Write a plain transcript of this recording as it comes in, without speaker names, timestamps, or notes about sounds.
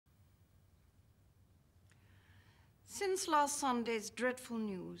Since last Sunday's dreadful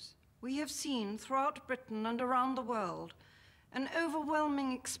news, we have seen throughout Britain and around the world an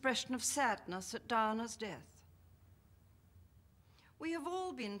overwhelming expression of sadness at Diana's death. We have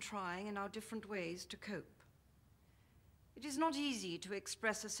all been trying in our different ways to cope. It is not easy to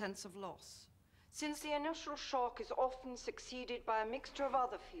express a sense of loss, since the initial shock is often succeeded by a mixture of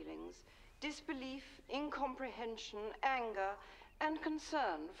other feelings: disbelief, incomprehension, anger, and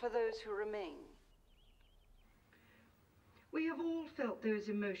concern for those who remain. We have all felt those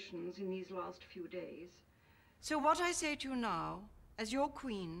emotions in these last few days. So what I say to you now, as your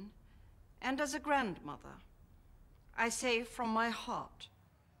queen and as a grandmother, I say from my heart.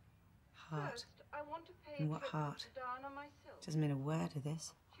 Heart? First, I want to pay And what heart? to Diana myself. Doesn't mean a word of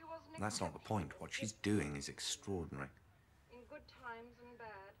this. She was an That's not the point. What she's doing is extraordinary. In good times and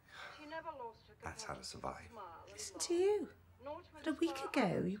bad, she never lost her That's how to survive. Listen to you. But a week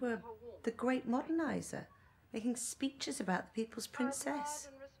ago, you were the great moderniser, making speeches about the people's princess.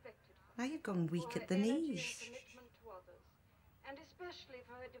 Now you've gone weak at the knees. And especially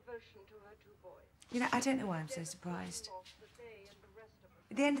for her devotion to her two boys. You know, I don't know why I'm so surprised.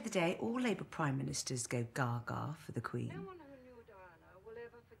 At the end of the day, all Labour Prime Ministers go gaga for the Queen. No one who knew Diana will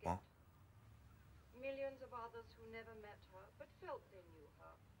ever forget. What? Millions of others who never met her but felt they knew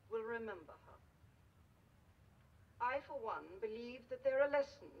her will remember her. I, for one, believe that there are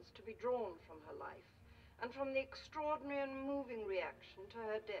lessons to be drawn from her life and from the extraordinary and moving reaction to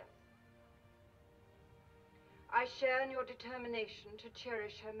her death. I share in your determination to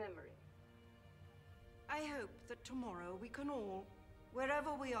cherish her memory. I hope that tomorrow we can all,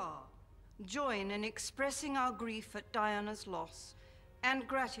 wherever we are, join in expressing our grief at Diana's loss and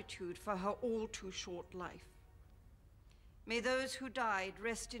gratitude for her all too short life. May those who died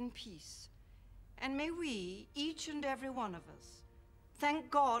rest in peace, and may we, each and every one of us, thank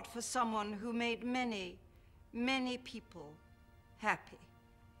God for someone who made many, many people happy.